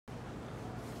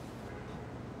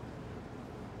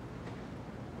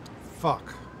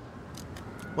Fuck.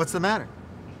 What's the matter?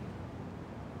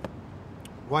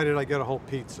 Why did I get a whole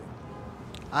pizza?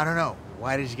 I don't know.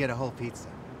 Why did you get a whole pizza?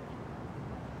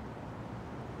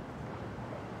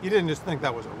 You didn't just think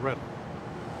that was a riddle.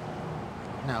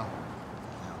 No.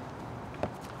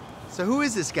 So who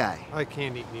is this guy? I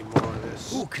can't eat any more of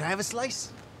this. Ooh, can I have a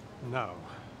slice? No.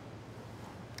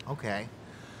 Okay.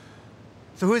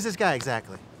 So who is this guy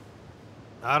exactly?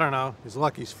 I don't know. He's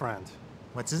Lucky's friend.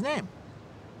 What's his name?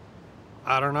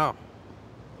 I don't know.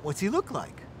 What's he look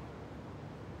like?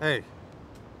 Hey,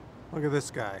 look at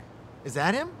this guy. Is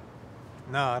that him?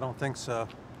 No, I don't think so.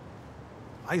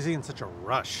 Why is he in such a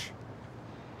rush?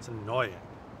 It's annoying.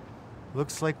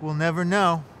 Looks like we'll never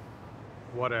know.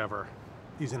 Whatever.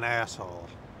 He's an asshole.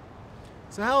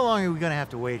 So how long are we gonna have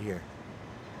to wait here?